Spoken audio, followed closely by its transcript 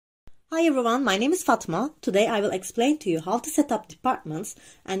Hi everyone, my name is Fatma. Today I will explain to you how to set up departments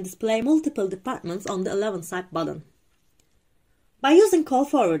and display multiple departments on the 11Sight button. By using call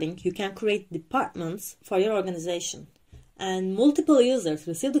forwarding, you can create departments for your organization and multiple users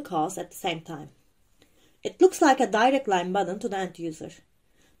receive the calls at the same time. It looks like a direct line button to the end user.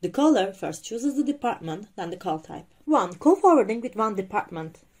 The caller first chooses the department, then the call type. 1. Call forwarding with one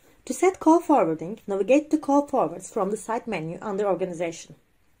department. To set call forwarding, navigate to call forwards from the side menu under Organization.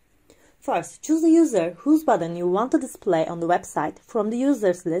 First, choose the user whose button you want to display on the website from the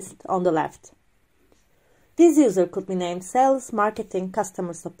users list on the left. This user could be named Sales, Marketing,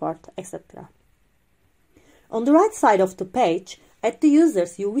 Customer Support, etc. On the right side of the page, add the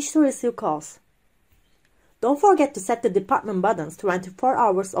users you wish to receive calls. Don't forget to set the department buttons 24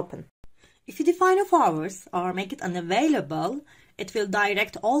 hours open. If you define off hours or make it unavailable, it will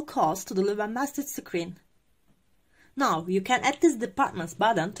direct all calls to the Live and Message screen. Now you can add this departments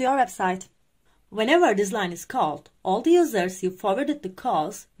button to your website. Whenever this line is called, all the users you forwarded the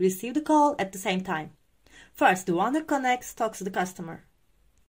calls receive the call at the same time. First, the one who connects talks to the customer.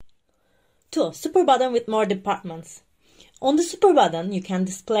 2. Super button with more departments. On the super button, you can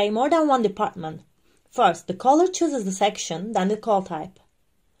display more than one department. First, the caller chooses the section, then the call type.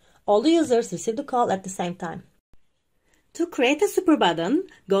 All the users receive the call at the same time. To create a super button,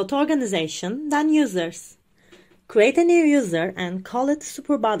 go to Organization, then Users. Create a new user and call it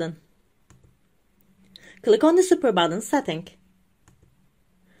Super Button. Click on the Super Button setting.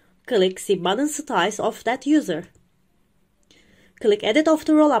 Click See Button Styles of that user. Click Edit of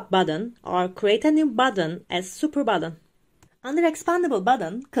the Rollup button or create a new button as Super Button. Under Expandable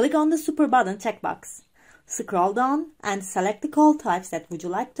button, click on the Super Button checkbox. Scroll down and select the call types that would you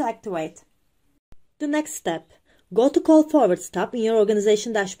like to activate. The next step, go to Call Forwards tab in your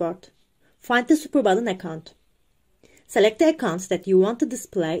organization dashboard. Find the Super Button account. Select the accounts that you want to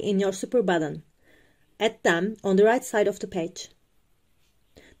display in your Super Button. Add them on the right side of the page.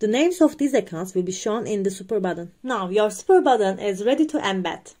 The names of these accounts will be shown in the Super Button. Now your Super Button is ready to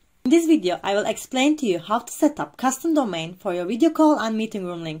embed. In this video, I will explain to you how to set up custom domain for your video call and meeting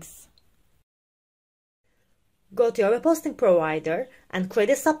room links. Go to your web hosting provider and create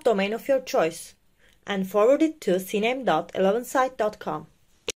a subdomain of your choice and forward it to cname.11sight.com.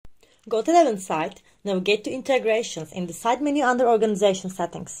 Go to 11Sight, navigate to Integrations in the side menu under Organization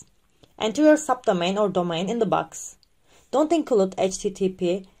Settings. Enter your subdomain or domain in the box. Don't include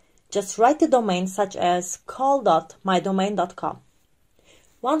HTTP, just write the domain such as call.mydomain.com.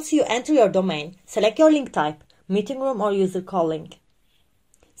 Once you enter your domain, select your link type, meeting room or user call link.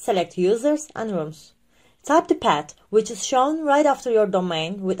 Select users and rooms. Type the path, which is shown right after your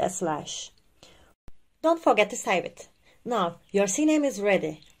domain with a /. Don't forget to save it. Now, your CNAME is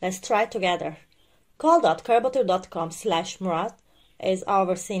ready. Let's try it together. call.karabatur.com/Murat is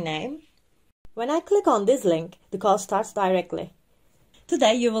our CNAME. When I click on this link, the call starts directly.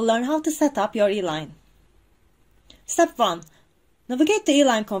 Today, you will learn how to set up your E-line. Step 1. Navigate to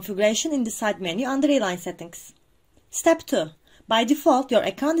E-line configuration in the side menu under E-line settings. Step 2. By default, your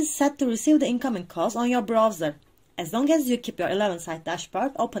account is set to receive the incoming calls on your browser, as long as you keep your 11Sight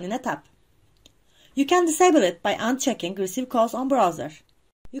dashboard open in a tab. You can disable it by unchecking Receive Calls on Browser.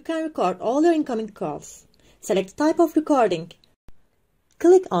 You can record all your incoming calls. Select the type of recording.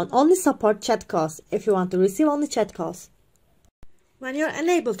 Click on Only Support Chat Calls if you want to receive only chat calls. When you are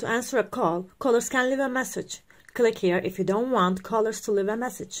unable to answer a call, callers can leave a message. Click here if you don't want callers to leave a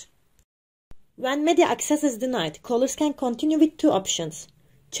message. When media access is denied, callers can continue with two options,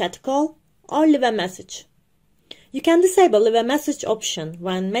 chat call or leave a message. You can disable leave a message option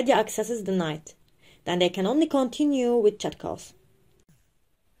when media access is denied. Then they can only continue with chat calls.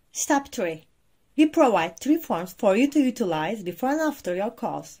 Step 3. We provide 3 forms for you to utilize before and after your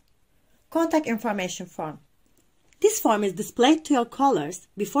calls. Contact information form. This form is displayed to your callers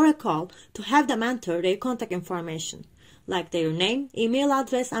before a call to have them enter their contact information, like their name, email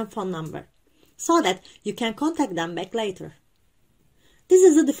address and phone number, so that you can contact them back later. This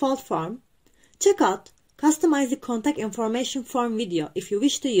is the default form. Check out Customize the Contact Information Form video if you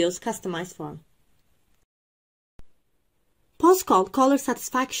wish to use customized form. Post-call caller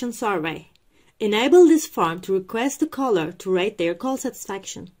satisfaction survey. Enable this form to request the caller to rate their call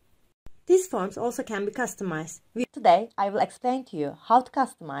satisfaction. These forms also can be customized. Today, I will explain to you how to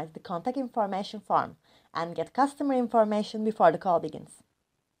customize the contact information form and get customer information before the call begins.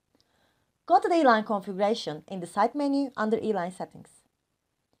 Go to the E-line configuration in the side menu under E-line settings.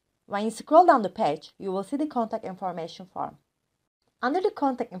 When you scroll down the page, you will see the contact information form. Under the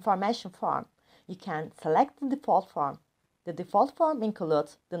contact information form, you can select the default form. The default form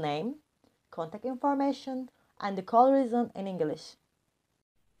includes the name, contact information, and the call reason in English.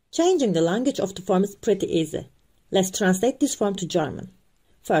 Changing the language of the form is pretty easy. Let's translate this form to German.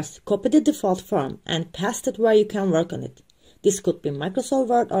 First, copy the default form and paste it where you can work on it. This could be Microsoft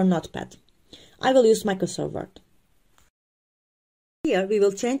Word or Notepad. I will use Microsoft Word. Here we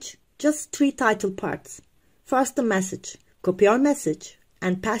will change just 3 title parts. First, the message. Copy your message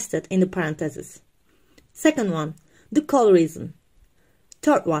and paste it in the parentheses. Second one, the call reason.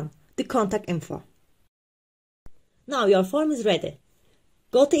 Third one, the contact info. Now your form is ready.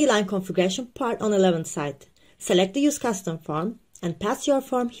 Go to E-line configuration part on 11Sight. Select the Use Custom Form and paste your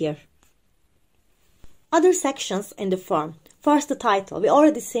form here. Other sections in the form. First, the title. We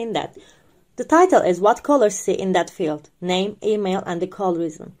already seen that. The title is what callers see in that field. Name, email, and the call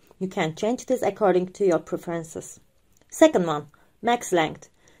reason. You can change this according to your preferences. Second one, max length.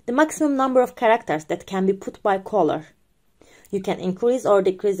 The maximum number of characters that can be put by caller. You can increase or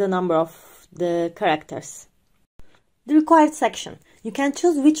decrease the number of the characters. The required section. You can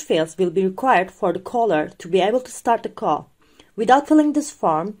choose which fields will be required for the caller to be able to start the call. Without filling this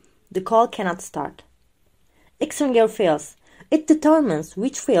form, the call cannot start. Xstring your fields. It determines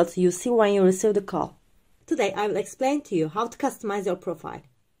which fields you see when you receive the call. Today I will explain to you how to customize your profile.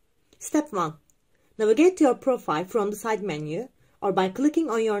 Step 1. Navigate to your profile from the side menu or by clicking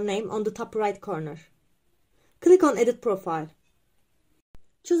on your name on the top right corner. Click on Edit Profile.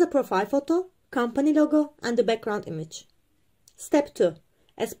 Choose a profile photo, company logo, and the background image. Step 2.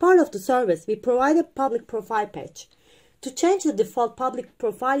 As part of the service, we provide a public profile page. To change the default public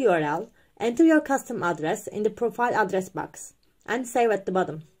profile URL, enter your custom address in the profile address box and save at the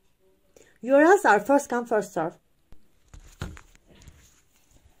bottom. URLs are first come first serve.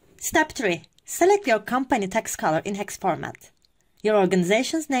 Step 3. Select your company text color in hex format. Your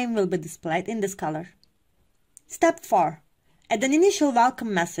organization's name will be displayed in this color. Step 4. Add an initial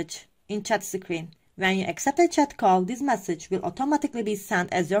welcome message in chat screen. When you accept a chat call, this message will automatically be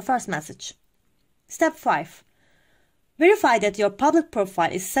sent as your first message. Step 5. Verify that your public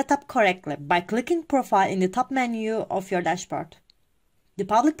profile is set up correctly by clicking Profile in the top menu of your dashboard. The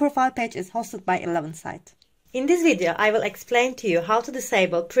public profile page is hosted by 11Sight. In this video, I will explain to you how to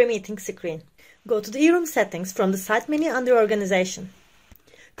disable pre-meeting screen. Go to the eRoom settings from the side menu under Organization.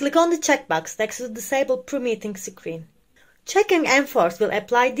 Click on the checkbox next to the Disable pre-meeting screen. Check and Enforce will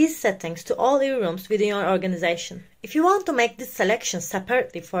apply these settings to all eRooms within your organization. If you want to make this selection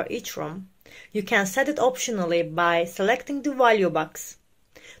separately for each room, you can set it optionally by selecting the value box.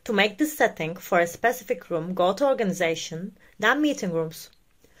 To make this setting for a specific room, go to Organization, then Meeting Rooms.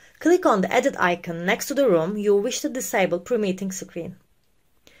 Click on the edit icon next to the room you wish to disable pre-meeting screen.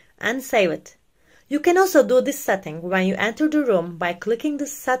 And save it. You can also do this setting when you enter the room by clicking the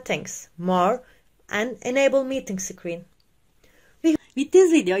Settings, More, and Enable Meeting Screen. With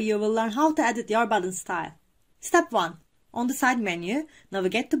this video, you will learn how to edit your button style. Step 1. On the side menu,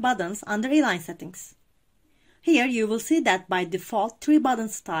 navigate to Buttons under E-line Settings. Here you will see that by default 3 button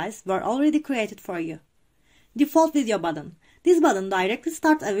styles were already created for you. Default Video Button. This button directly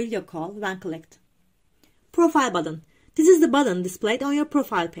starts a video call when clicked. Profile Button. This is the button displayed on your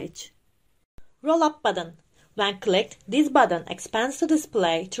profile page. Roll Up Button. When clicked, this button expands to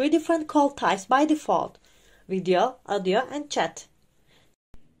display 3 different call types by default: video, audio, and chat.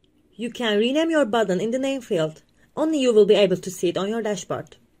 You can rename your button in the name field. Only you will be able to see it on your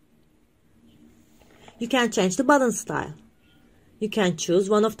dashboard. You can change the button style. You can choose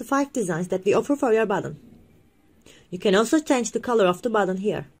one of the 5 designs that we offer for your button. You can also change the color of the button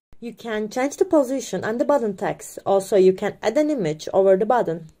here. You can change the position and the button text. Also, you can add an image over the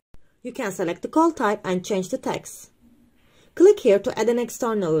button. You can select the call type and change the text. Click here to add an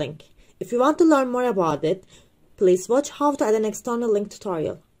external link. If you want to learn more about it, please watch how to add an external link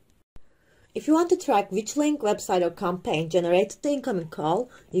tutorial. If you want to track which link, website, or campaign generated the incoming call,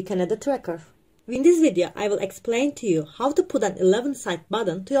 you can add a tracker. In this video, I will explain to you how to put an 11Sight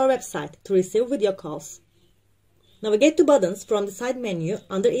button to your website to receive video calls. Navigate to Buttons from the side menu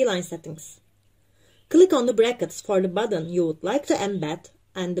under E-line Settings. Click on the brackets for the button you would like to embed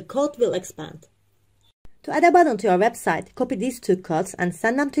and the code will expand. To add a button to your website, copy these 2 codes and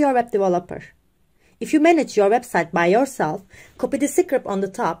send them to your web developer. If you manage your website by yourself, copy the script on the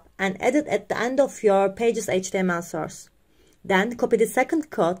top and add it at the end of your page's HTML source. Then copy the second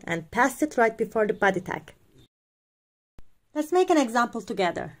code and paste it right before the body tag. Let's make an example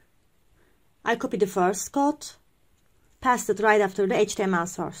together. I copy the first code, paste it right after the HTML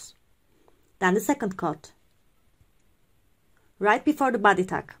source. Then the second code, right before the body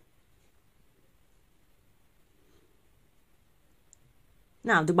tag.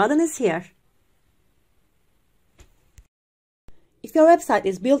 Now the button is here. If your website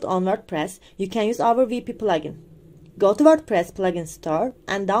is built on WordPress, you can use our WP plugin. Go to WordPress plugin store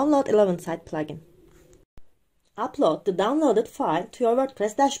and download 11Sight plugin. Upload the downloaded file to your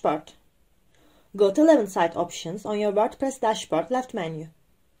WordPress dashboard. Go to 11Sight options on your WordPress dashboard left menu.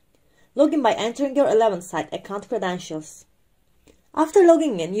 Log in by entering your 11Sight account credentials. After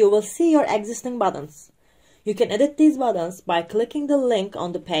logging in, you will see your existing buttons. You can edit these buttons by clicking the link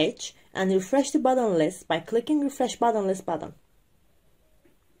on the page and refresh the button list by clicking Refresh Button List button.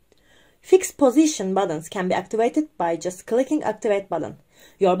 Fixed position buttons can be activated by just clicking Activate button.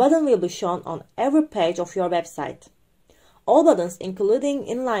 Your button will be shown on every page of your website. All buttons, including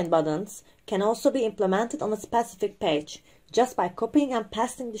inline buttons, can also be implemented on a specific page, just by copying and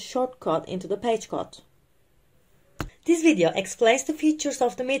pasting the shortcode into the page code. This video explains the features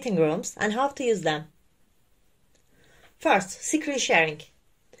of the meeting rooms and how to use them. First, screen sharing.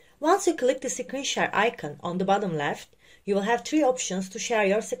 Once you click the screen share icon on the bottom left, you will have three options to share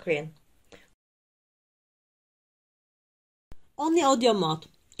your screen. Only audio mode.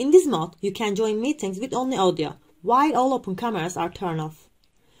 In this mode, you can join meetings with only audio, while all open cameras are turned off.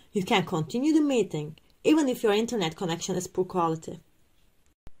 You can continue the meeting, even if your internet connection is poor quality.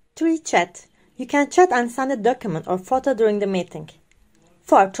 3. Chat. You can chat and send a document or photo during the meeting.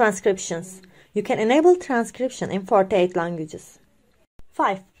 4. Transcriptions. You can enable transcription in 48 languages.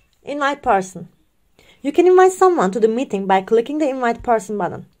 5. Invite person. You can invite someone to the meeting by clicking the Invite Person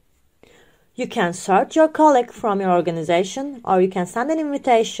button. You can search your colleague from your organization, or you can send an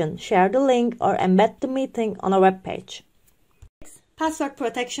invitation, share the link, or embed the meeting on a web page. 6. Password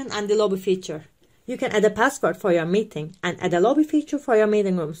protection and the lobby feature. You can add a password for your meeting and add a lobby feature for your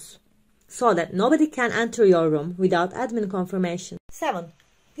meeting rooms, so that nobody can enter your room without admin confirmation. 7.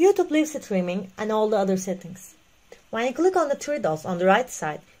 YouTube live streaming and all the other settings. When you click on the three dots on the right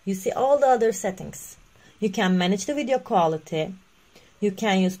side, you see all the other settings. You can manage the video quality. You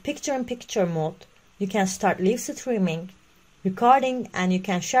can use picture-in-picture mode. You can start live streaming, recording, and you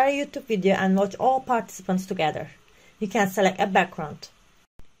can share a YouTube video and watch all participants together. You can select a background.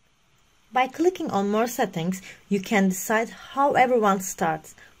 By clicking on more settings, you can decide how everyone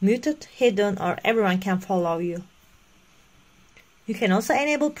starts, muted, hidden, or everyone can follow you. You can also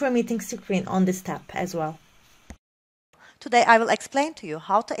enable pre-meeting screen on this tab as well. Today I will explain to you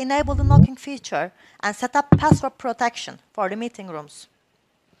how to enable the knocking feature and set up password protection for the meeting rooms.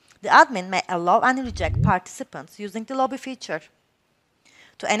 The admin may allow and reject participants using the lobby feature.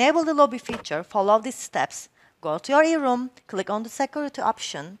 To enable the lobby feature, follow these steps. Go to your e-room, click on the security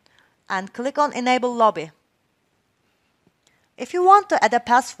option, and click on Enable Lobby. If you want to add a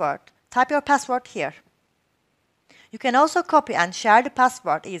password, type your password here. You can also copy and share the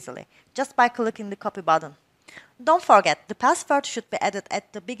password easily, just by clicking the Copy button. Don't forget, the password should be added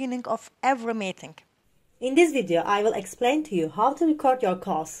at the beginning of every meeting. In this video, I will explain to you how to record your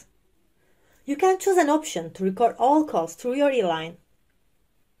calls. You can choose an option to record all calls through your e-line.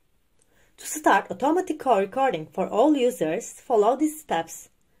 To start automatic call recording for all users, follow these steps.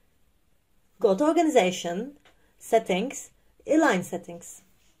 Go to Organization, Settings, E-line Settings.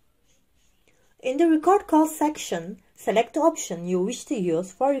 In the Record Calls section, select the option you wish to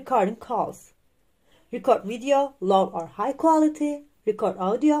use for recording calls. Record video, low or high quality, record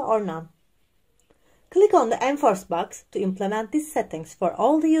audio or none. Click on the Enforce box to implement these settings for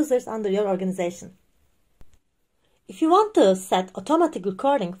all the users under your organization. If you want to set automatic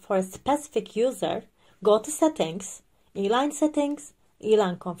recording for a specific user, go to Settings, E-line Settings,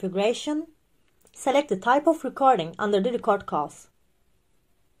 E-line Configuration. Select the type of recording under the Record Calls.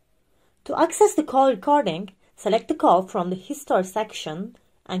 To access the call recording, select the call from the History section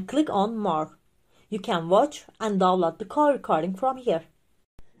and click on More. You can watch and download the call recording from here.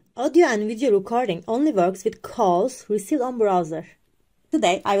 Audio and video recording only works with calls received on browser.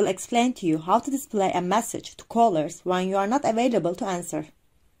 Today I will explain to you how to display a message to callers when you are not available to answer.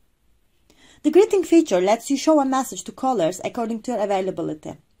 The greeting feature lets you show a message to callers according to your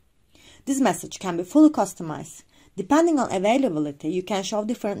availability. This message can be fully customized. Depending on availability, you can show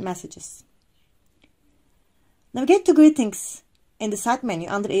different messages. Navigate to Greetings in the side menu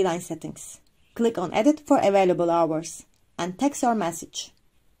under E-line Settings. Click on Edit for available hours and text your message.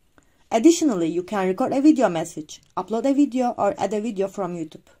 Additionally, you can record a video message, upload a video, or add a video from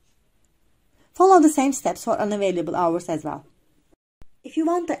YouTube. Follow the same steps for unavailable hours as well. If you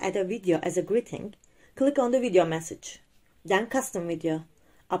want to add a video as a greeting, click on the video message, then Custom Video.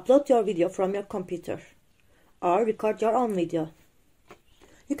 Upload your video from your computer, or record your own video.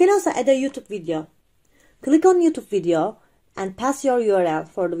 You can also add a YouTube video. Click on YouTube video and pass your URL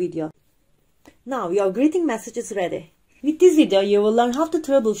for the video. Now your greeting message is ready. With this video, you will learn how to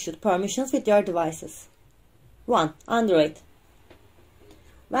troubleshoot permissions with your devices. 1. Android.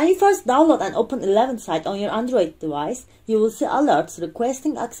 When you first download and open 11Sight on your Android device, you will see alerts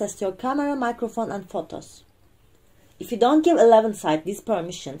requesting access to your camera, microphone and photos. If you don't give 11Sight these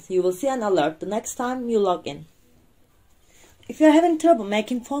permissions, you will see an alert the next time you log in. If you are having trouble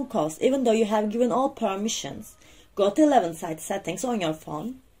making phone calls even though you have given all permissions, go to 11Sight settings on your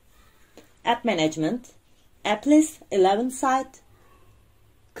phone, App Management, App List, 11Sight,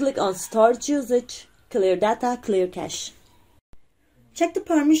 click on Storage Usage, Clear Data, Clear Cache. Check the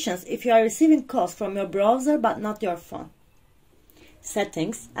permissions if you are receiving calls from your browser but not your phone.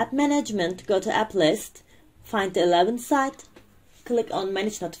 Settings, App Management, go to App List, find the 11Sight, click on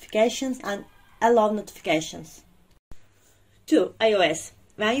Manage Notifications and Allow Notifications. 2. iOS.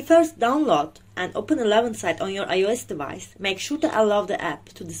 When you first download and open 11Sight on your iOS device, make sure to allow the app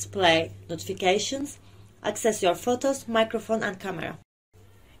to display notifications, access your photos, microphone and camera.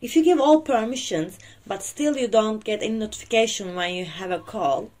 If you give all permissions but still you don't get any notification when you have a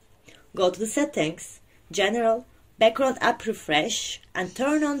call, go to the Settings, General, Background App Refresh and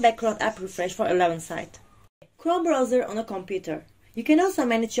turn on Background App Refresh for 11Sight. Chrome browser on a computer. You can also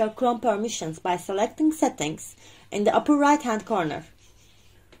manage your Chrome permissions by selecting Settings in the upper right hand corner.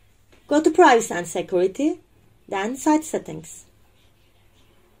 Go to Privacy and Security, then Site Settings.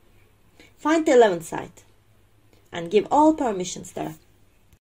 Find the 11Sight and give all permissions there.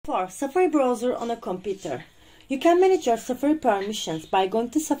 4. Safari browser on a computer. You can manage your Safari permissions by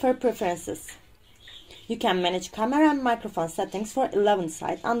going to Safari Preferences. You can manage camera and microphone settings for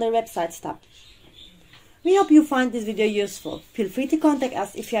 11Sight under Websites tab. We hope you find this video useful. Feel free to contact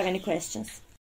us if you have any questions.